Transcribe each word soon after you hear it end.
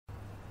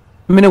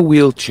I'm in a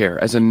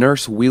wheelchair as a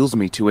nurse wheels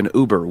me to an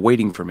Uber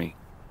waiting for me.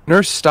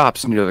 Nurse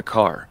stops near the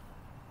car.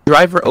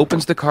 Driver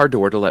opens the car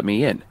door to let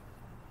me in.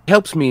 He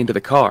helps me into the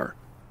car.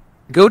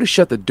 I go to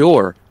shut the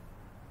door.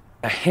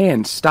 A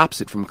hand stops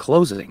it from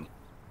closing.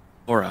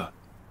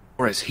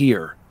 Laura's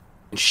here,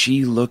 and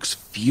she looks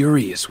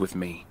furious with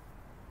me.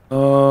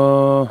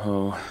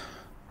 Oh,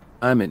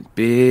 I'm in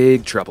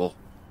big trouble.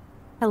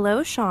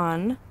 Hello,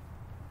 Sean.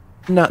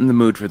 I'm not in the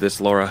mood for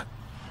this, Laura.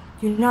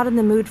 You're not in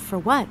the mood for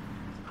what?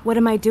 What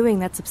am I doing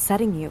that's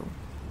upsetting you?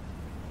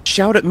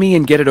 Shout at me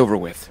and get it over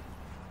with.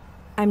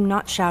 I'm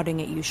not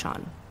shouting at you,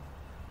 Sean.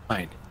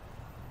 Fine.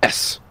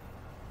 Yes.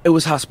 I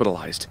was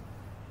hospitalized.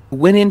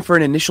 Went in for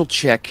an initial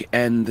check,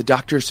 and the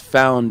doctors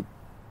found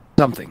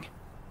something.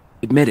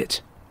 Admit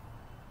it.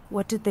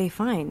 What did they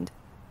find?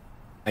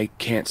 I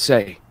can't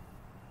say.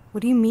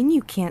 What do you mean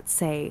you can't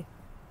say?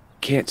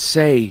 Can't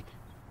say,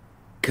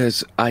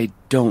 'cause I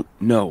don't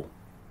know.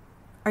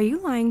 Are you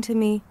lying to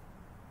me?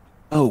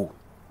 Oh.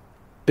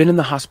 Been in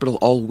the hospital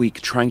all week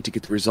trying to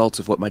get the results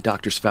of what my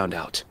doctors found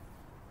out.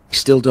 I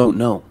still don't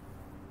know.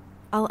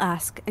 I'll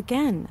ask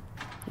again.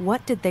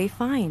 What did they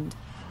find?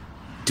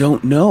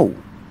 Don't know.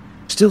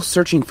 Still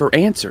searching for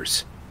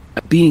answers.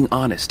 I'm being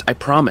honest, I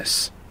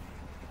promise.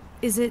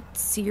 Is it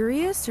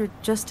serious or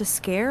just a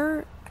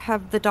scare?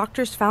 Have the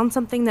doctors found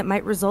something that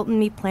might result in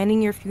me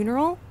planning your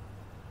funeral?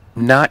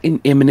 I'm not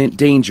in imminent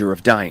danger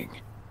of dying.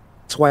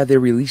 That's why they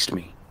released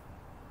me.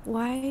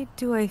 Why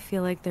do I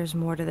feel like there's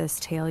more to this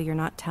tale you're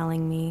not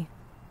telling me?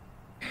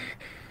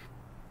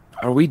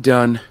 Are we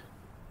done?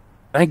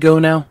 Can I go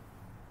now?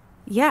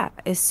 Yeah,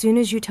 as soon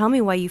as you tell me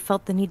why you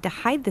felt the need to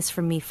hide this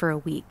from me for a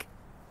week.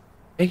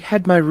 I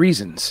had my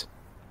reasons.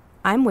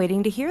 I'm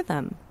waiting to hear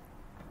them.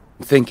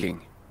 I'm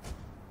thinking.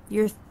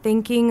 You're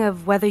thinking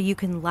of whether you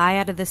can lie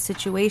out of this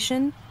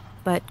situation?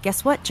 But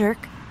guess what, jerk?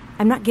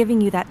 I'm not giving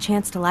you that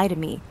chance to lie to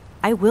me.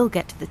 I will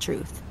get to the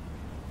truth.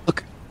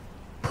 Look,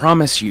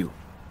 promise you.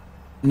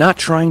 Not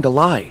trying to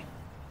lie.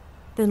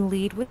 Then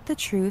lead with the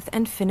truth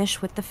and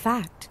finish with the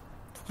fact.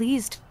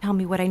 Please tell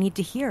me what I need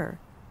to hear.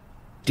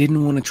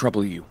 Didn't want to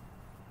trouble you.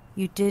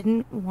 You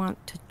didn't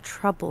want to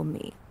trouble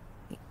me.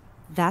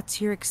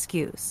 That's your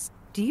excuse.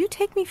 Do you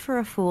take me for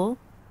a fool?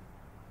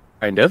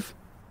 Kind of.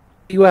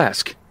 You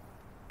ask.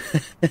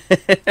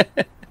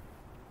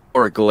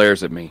 Or it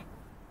glares at me.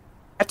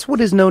 That's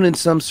what is known in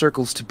some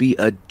circles to be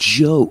a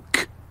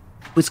joke.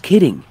 I was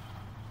kidding.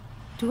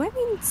 Do I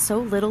mean so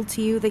little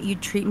to you that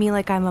you'd treat me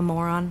like I'm a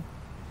moron?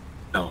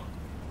 No.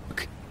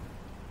 Look,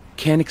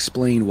 can't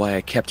explain why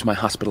I kept my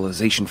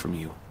hospitalization from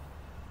you.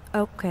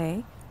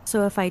 Okay,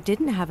 so if I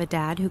didn't have a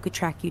dad who could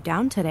track you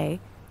down today,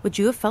 would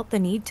you have felt the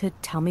need to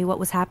tell me what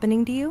was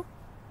happening to you?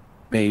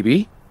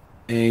 Maybe.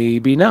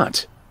 Maybe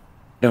not.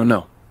 Don't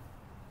know.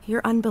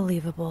 You're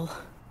unbelievable.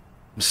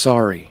 I'm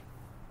sorry.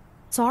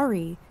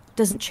 Sorry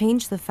doesn't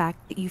change the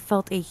fact that you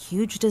felt a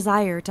huge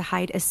desire to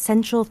hide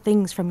essential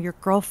things from your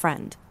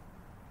girlfriend.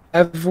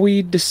 Have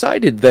we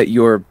decided that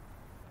you're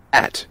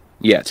at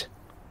yet?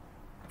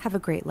 Have a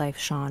great life,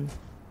 Sean.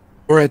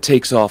 Laura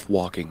takes off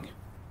walking.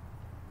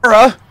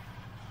 Laura!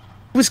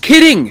 I was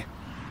kidding!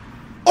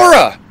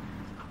 Laura!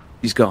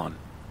 He's gone.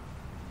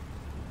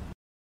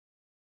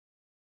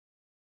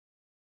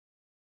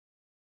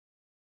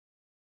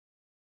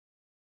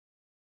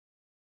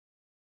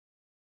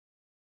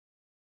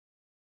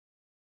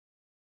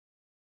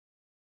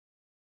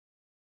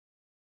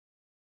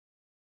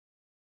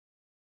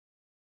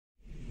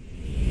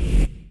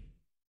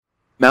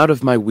 I'm out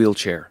of my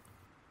wheelchair,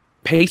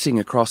 pacing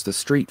across the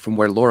street from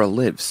where Laura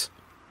lives.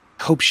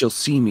 Hope she'll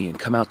see me and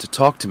come out to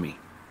talk to me.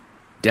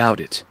 Doubt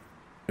it.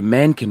 A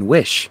man can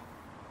wish.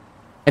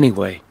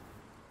 Anyway,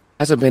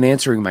 hasn't been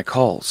answering my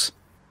calls.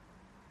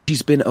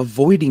 She's been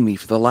avoiding me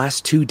for the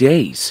last 2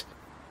 days.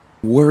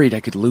 Worried I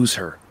could lose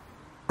her.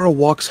 Laura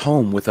walks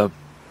home with a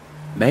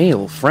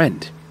male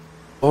friend.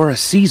 Laura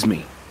sees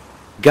me.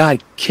 Guy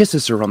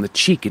kisses her on the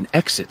cheek and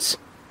exits.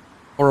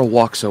 Laura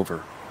walks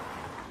over.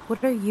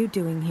 What are you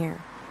doing here?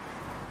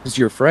 Is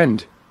your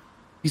friend?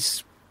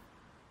 He's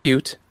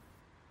cute.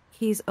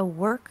 He's a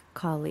work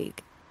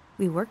colleague.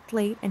 We worked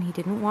late and he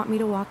didn't want me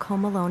to walk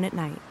home alone at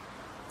night.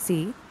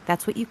 See,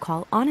 that's what you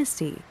call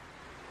honesty.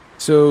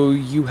 So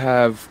you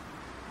have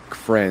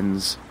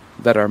friends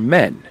that are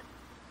men?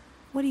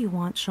 What do you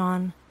want,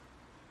 Sean?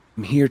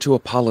 I'm here to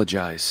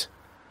apologize.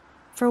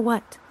 For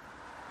what?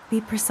 Be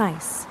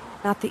precise.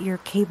 Not that you're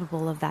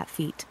capable of that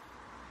feat.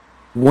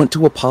 Want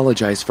to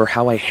apologize for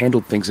how I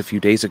handled things a few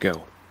days ago.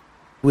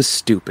 It was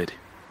stupid.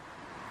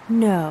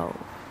 No.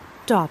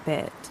 Stop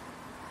it.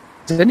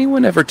 Has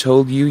anyone ever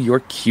told you you're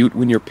cute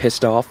when you're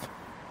pissed off?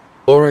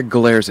 Laura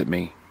glares at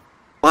me.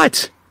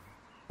 What?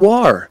 You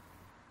are.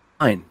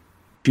 Fine.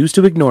 Choose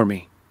to ignore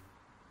me.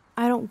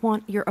 I don't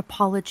want your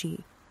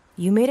apology.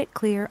 You made it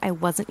clear I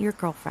wasn't your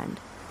girlfriend.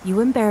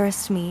 You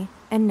embarrassed me,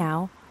 and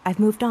now I've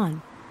moved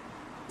on.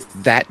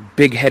 That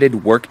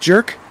big-headed work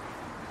jerk?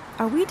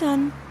 Are we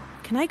done?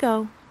 Can I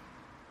go?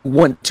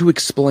 Want to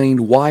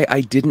explain why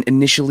I didn't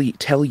initially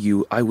tell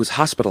you I was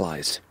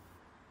hospitalized.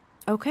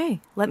 Okay,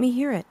 let me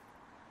hear it.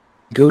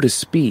 Go to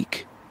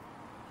speak.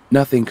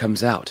 Nothing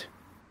comes out.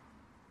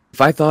 If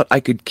I thought I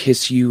could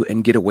kiss you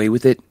and get away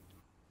with it,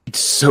 I'd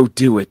so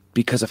do it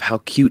because of how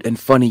cute and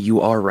funny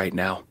you are right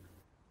now.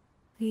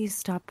 Please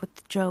stop with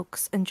the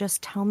jokes and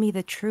just tell me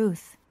the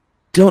truth.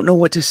 Don't know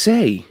what to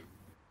say.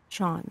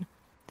 Sean,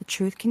 the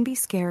truth can be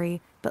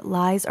scary, but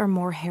lies are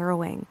more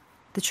harrowing.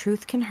 The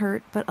truth can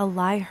hurt, but a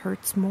lie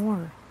hurts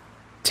more.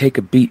 Take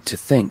a beat to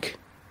think.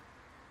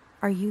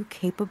 Are you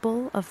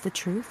capable of the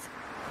truth?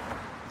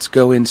 Let's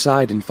go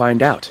inside and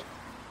find out.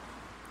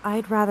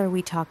 I'd rather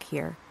we talk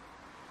here.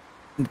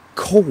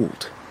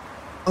 Cold.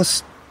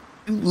 Plus,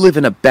 you live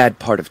in a bad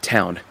part of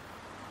town.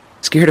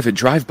 Scared of a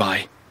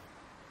drive-by.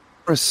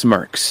 Laura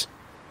smirks.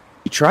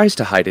 She tries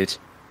to hide it.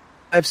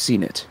 I've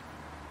seen it.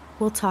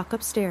 We'll talk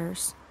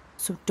upstairs,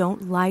 so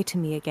don't lie to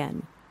me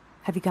again.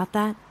 Have you got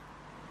that?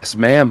 Yes,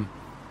 ma'am.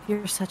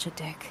 You're such a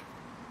dick.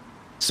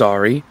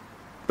 Sorry,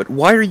 but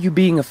why are you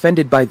being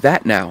offended by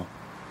that now?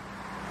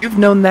 You've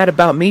known that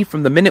about me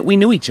from the minute we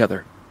knew each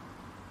other.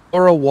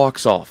 Laura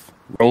walks off,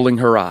 rolling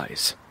her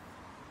eyes.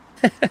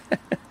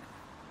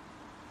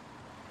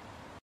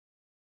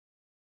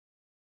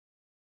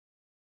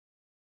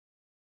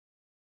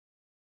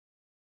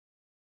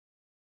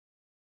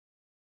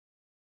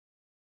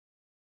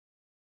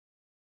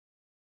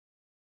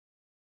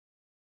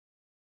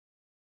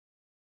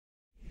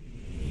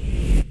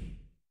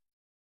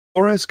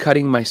 Laura's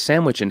cutting my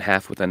sandwich in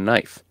half with a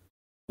knife.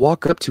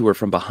 Walk up to her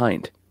from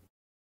behind.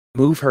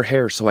 Move her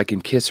hair so I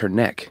can kiss her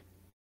neck.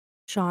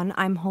 Sean,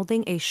 I'm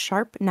holding a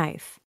sharp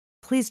knife.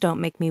 Please don't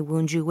make me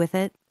wound you with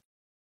it.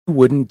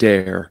 Wouldn't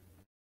dare.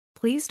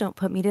 Please don't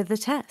put me to the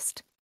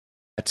test.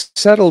 That's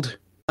settled.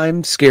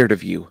 I'm scared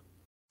of you.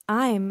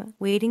 I'm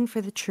waiting for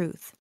the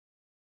truth.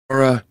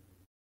 Laura,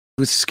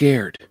 I was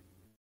scared. I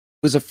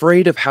was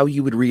afraid of how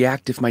you would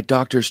react if my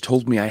doctors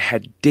told me I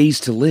had days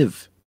to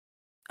live.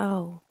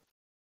 Oh.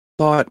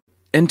 Thought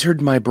entered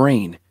my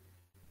brain.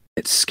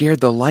 It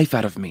scared the life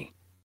out of me.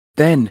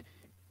 Then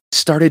it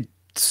started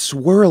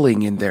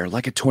swirling in there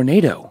like a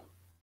tornado.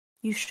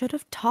 You should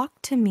have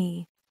talked to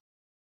me.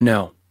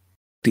 No.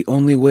 The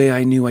only way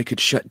I knew I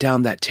could shut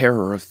down that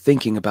terror of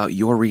thinking about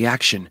your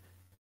reaction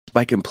was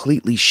by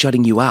completely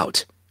shutting you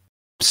out.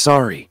 I'm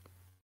sorry.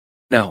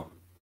 No.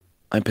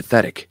 I'm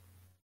pathetic.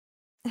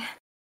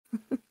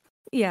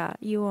 Yeah,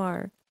 you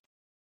are.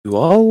 You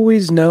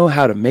always know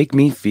how to make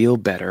me feel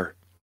better.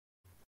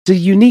 It's a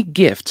unique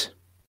gift.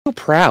 I'm so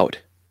proud.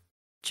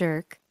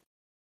 Jerk.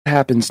 What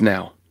happens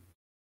now?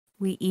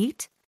 We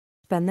eat,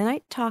 spend the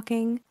night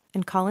talking,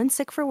 and call in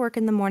sick for work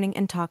in the morning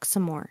and talk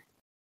some more.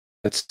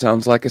 That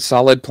sounds like a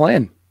solid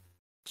plan.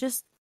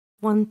 Just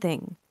one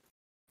thing.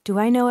 Do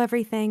I know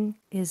everything?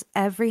 Is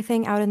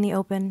everything out in the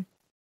open?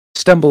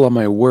 Stumble on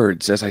my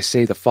words as I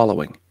say the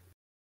following.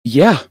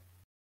 Yeah,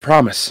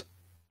 promise.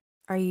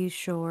 Are you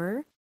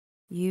sure?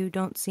 You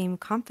don't seem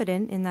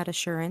confident in that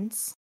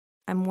assurance.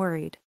 I'm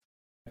worried.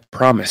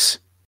 Promise.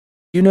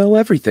 You know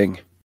everything.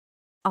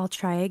 I'll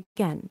try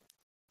again.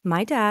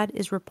 My dad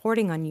is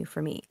reporting on you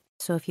for me,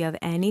 so if you have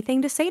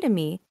anything to say to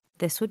me,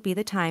 this would be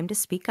the time to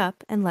speak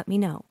up and let me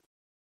know.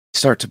 I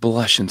start to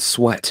blush and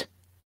sweat.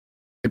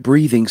 My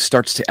breathing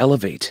starts to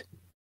elevate.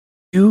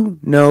 You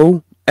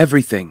know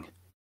everything.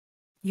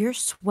 You're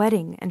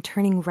sweating and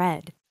turning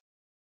red.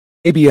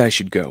 Maybe I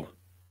should go.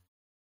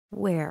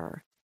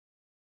 Where?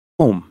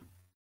 Home.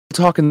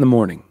 We'll talk in the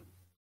morning.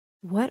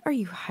 What are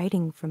you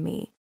hiding from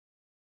me?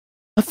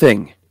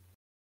 Nothing.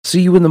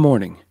 See you in the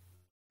morning.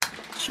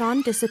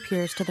 Sean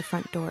disappears to the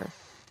front door.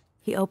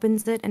 He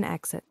opens it and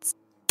exits.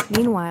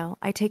 Meanwhile,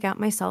 I take out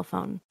my cell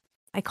phone.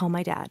 I call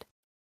my dad.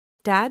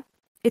 Dad,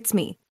 it's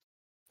me.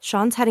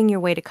 Sean's heading your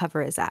way to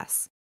cover his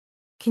ass.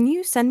 Can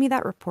you send me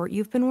that report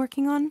you've been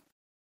working on?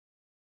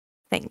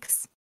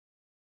 Thanks.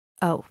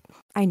 Oh,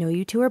 I know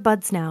you two are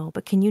buds now,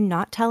 but can you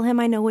not tell him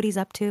I know what he's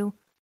up to?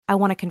 I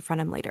want to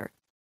confront him later.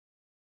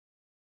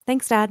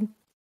 Thanks, Dad.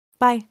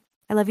 Bye.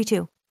 I love you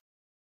too.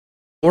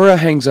 Laura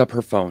hangs up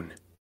her phone.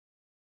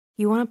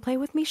 You want to play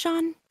with me,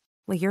 Sean?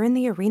 Well, you're in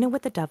the arena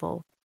with the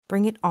devil.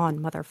 Bring it on,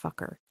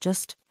 motherfucker.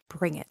 Just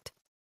bring it.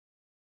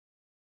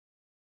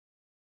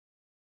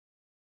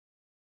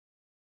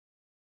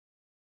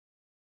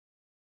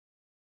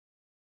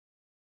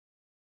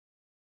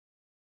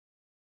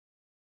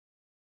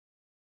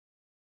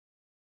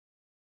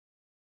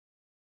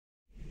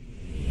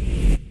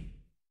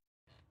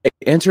 I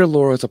enter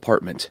Laura's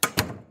apartment.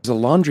 There's a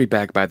laundry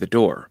bag by the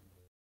door.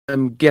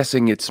 I'm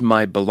guessing it's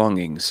my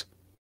belongings.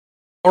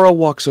 Laura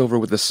walks over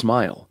with a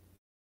smile.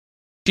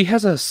 She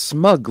has a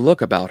smug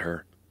look about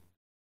her.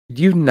 Did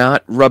you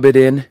not rub it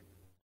in?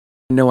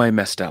 I know I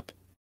messed up.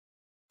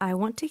 I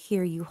want to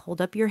hear you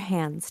hold up your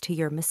hands to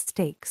your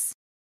mistakes.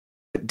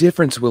 What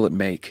difference will it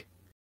make?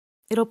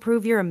 It'll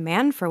prove you're a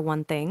man for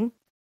one thing.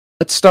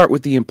 Let's start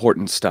with the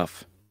important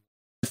stuff.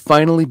 I've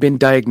finally been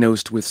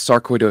diagnosed with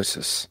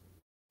sarcoidosis.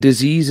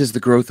 Disease is the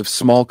growth of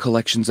small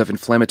collections of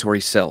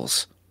inflammatory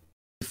cells.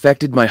 It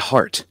affected my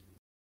heart.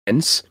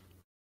 Hence,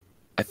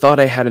 I thought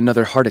I had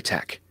another heart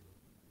attack.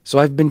 So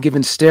I've been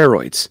given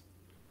steroids,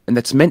 and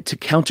that's meant to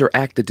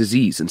counteract the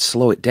disease and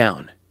slow it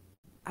down.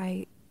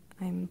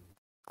 I'm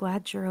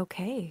glad you're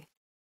okay.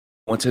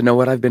 Want to know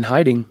what I've been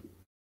hiding?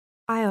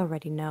 I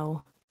already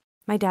know.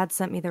 My dad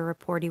sent me the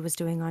report he was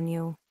doing on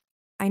you.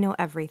 I know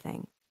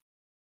everything.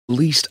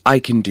 Least I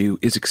can do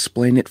is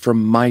explain it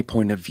from my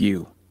point of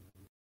view.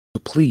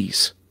 So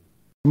please,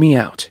 hear me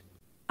out.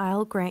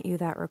 I'll grant you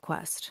that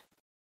request.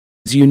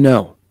 As you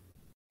know,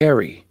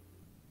 Carrie,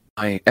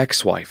 my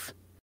ex-wife,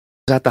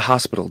 was at the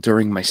hospital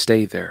during my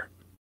stay there.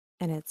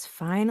 And it's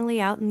finally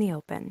out in the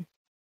open.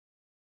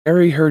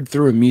 Carrie heard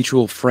through a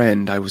mutual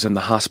friend I was in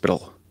the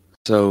hospital,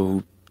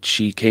 so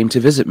she came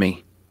to visit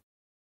me.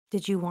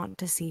 Did you want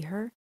to see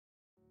her?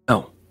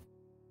 No.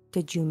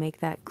 Did you make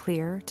that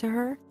clear to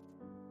her?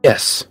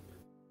 Yes.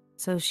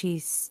 So she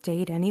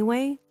stayed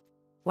anyway?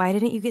 Why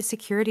didn't you get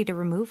security to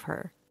remove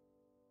her?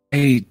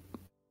 I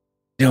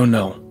don't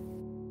know.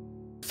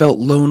 Felt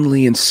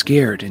lonely and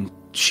scared, and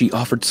she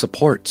offered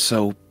support,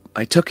 so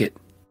I took it.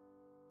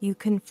 You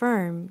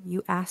confirm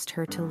you asked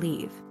her to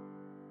leave.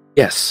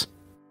 Yes,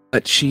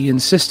 but she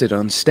insisted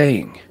on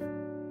staying.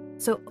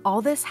 So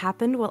all this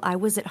happened while I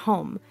was at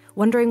home,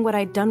 wondering what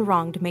I'd done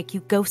wrong to make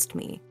you ghost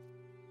me.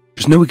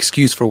 There's no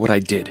excuse for what I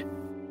did.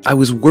 I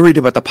was worried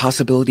about the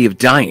possibility of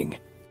dying.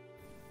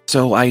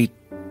 So I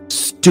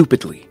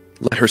stupidly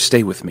let her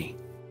stay with me.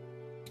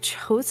 You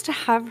chose to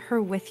have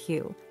her with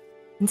you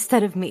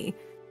instead of me.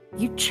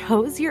 You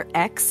chose your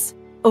ex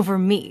over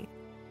me.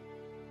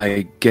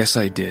 I guess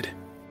I did.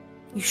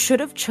 You should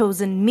have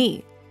chosen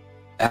me.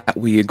 That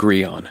we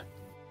agree on.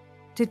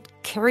 Did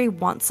Carrie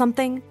want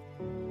something?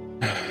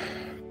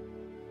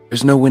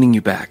 There's no winning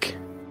you back.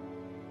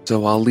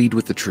 So I'll lead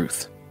with the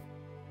truth.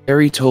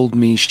 Carrie told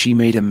me she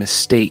made a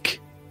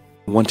mistake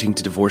wanting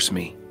to divorce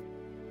me.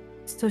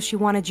 So she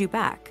wanted you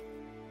back.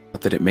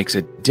 Not that it makes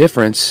a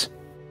difference.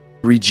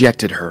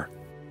 Rejected her.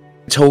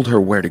 Told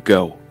her where to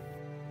go.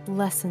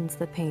 Lessens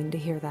the pain to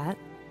hear that.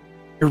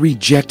 I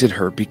rejected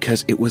her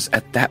because it was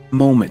at that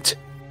moment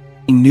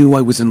I knew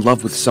I was in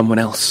love with someone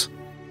else.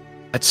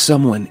 That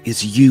someone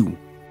is you.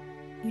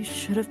 You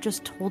should have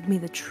just told me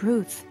the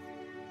truth.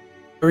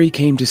 Carrie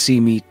came to see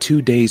me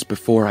 2 days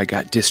before I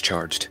got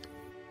discharged.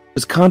 I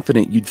was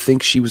confident you'd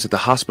think she was at the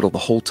hospital the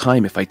whole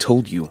time if I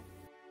told you.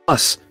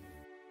 Plus,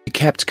 she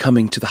kept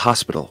coming to the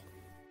hospital.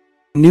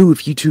 I knew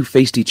if you two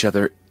faced each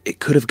other, it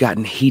could have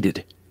gotten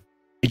heated.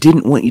 I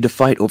didn't want you to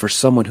fight over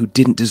someone who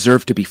didn't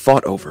deserve to be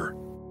fought over.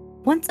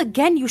 Once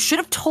again, you should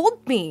have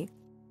told me.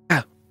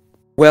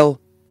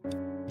 Well,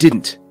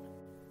 didn't.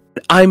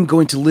 I'm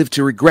going to live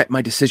to regret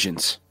my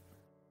decisions.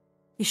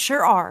 You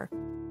sure are.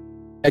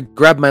 I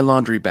grabbed my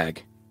laundry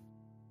bag.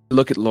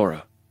 Look at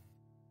Laura.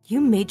 You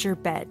made your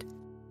bed.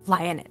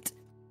 Lie in it.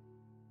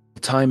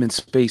 Will time and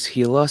space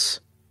heal us?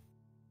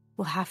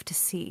 We'll have to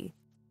see,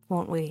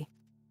 won't we?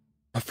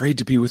 I'm afraid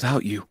to be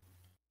without you.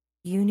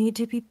 You need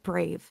to be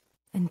brave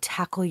and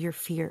tackle your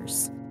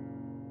fears.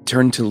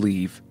 Turn to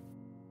leave.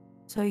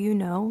 So you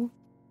know,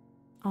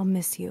 I'll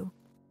miss you.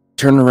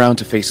 Turn around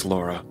to face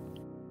Laura.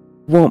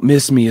 You won't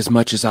miss me as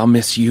much as I'll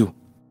miss you.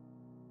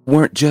 You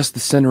weren't just the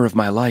center of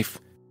my life.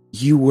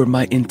 You were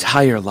my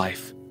entire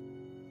life.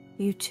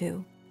 You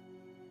too.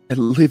 I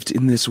lived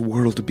in this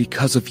world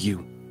because of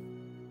you.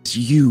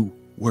 You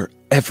were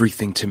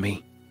everything to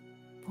me.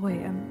 Boy,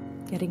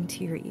 I'm getting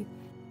teary.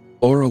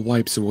 Laura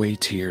wipes away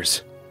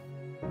tears.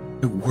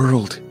 The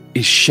world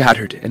is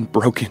shattered and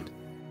broken.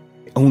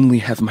 I only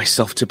have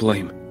myself to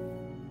blame.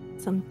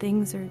 Some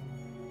things are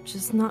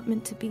just not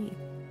meant to be.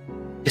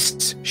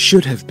 This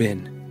should have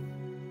been.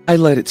 I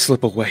let it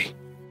slip away.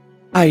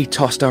 I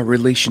tossed our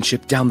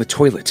relationship down the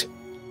toilet.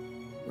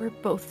 We're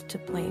both to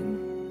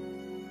blame.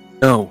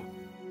 No,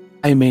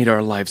 I made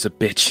our lives a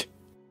bitch.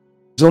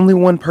 There's only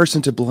one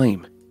person to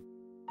blame.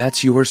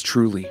 That's yours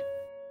truly.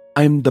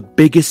 I'm the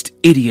biggest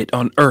idiot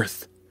on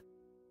earth.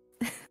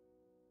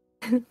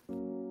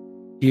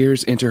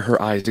 Tears enter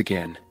her eyes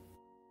again.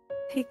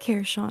 Take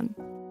care, Sean.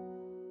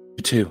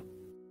 You too.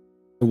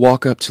 I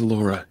walk up to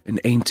Laura and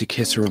aim to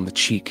kiss her on the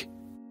cheek,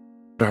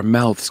 but our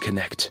mouths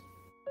connect.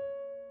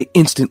 I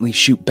instantly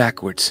shoot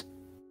backwards.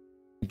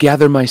 I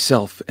gather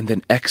myself and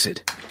then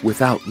exit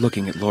without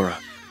looking at Laura.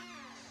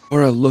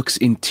 Laura looks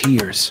in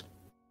tears.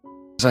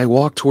 As I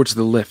walk towards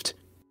the lift,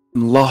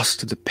 I'm lost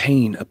to the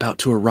pain about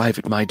to arrive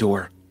at my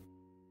door.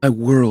 My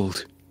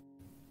world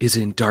is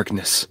in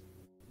darkness.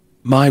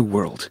 My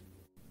world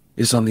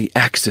is on the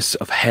axis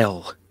of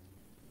hell.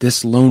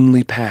 This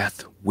lonely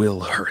path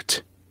will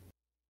hurt.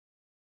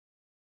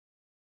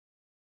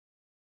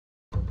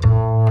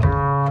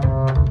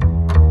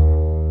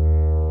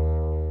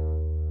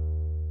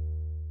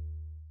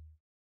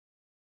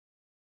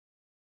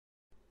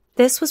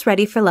 This was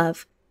Ready for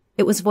Love.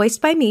 It was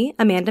voiced by me,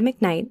 Amanda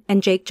McKnight,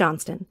 and Jake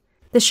Johnston.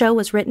 The show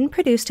was written,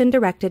 produced, and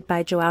directed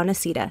by Joao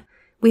Nsita.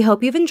 We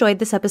hope you've enjoyed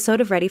this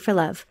episode of Ready for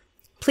Love.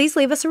 Please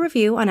leave us a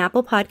review on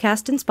Apple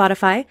Podcast and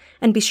Spotify,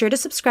 and be sure to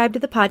subscribe to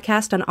the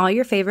podcast on all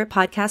your favorite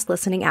podcast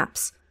listening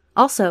apps.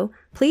 Also,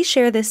 please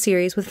share this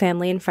series with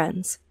family and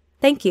friends.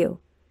 Thank you.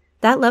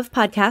 That Love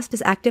Podcast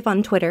is active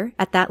on Twitter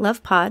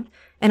 @ThatLovePod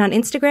and on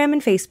Instagram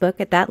and Facebook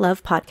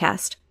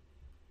 @ThatLovePodcast.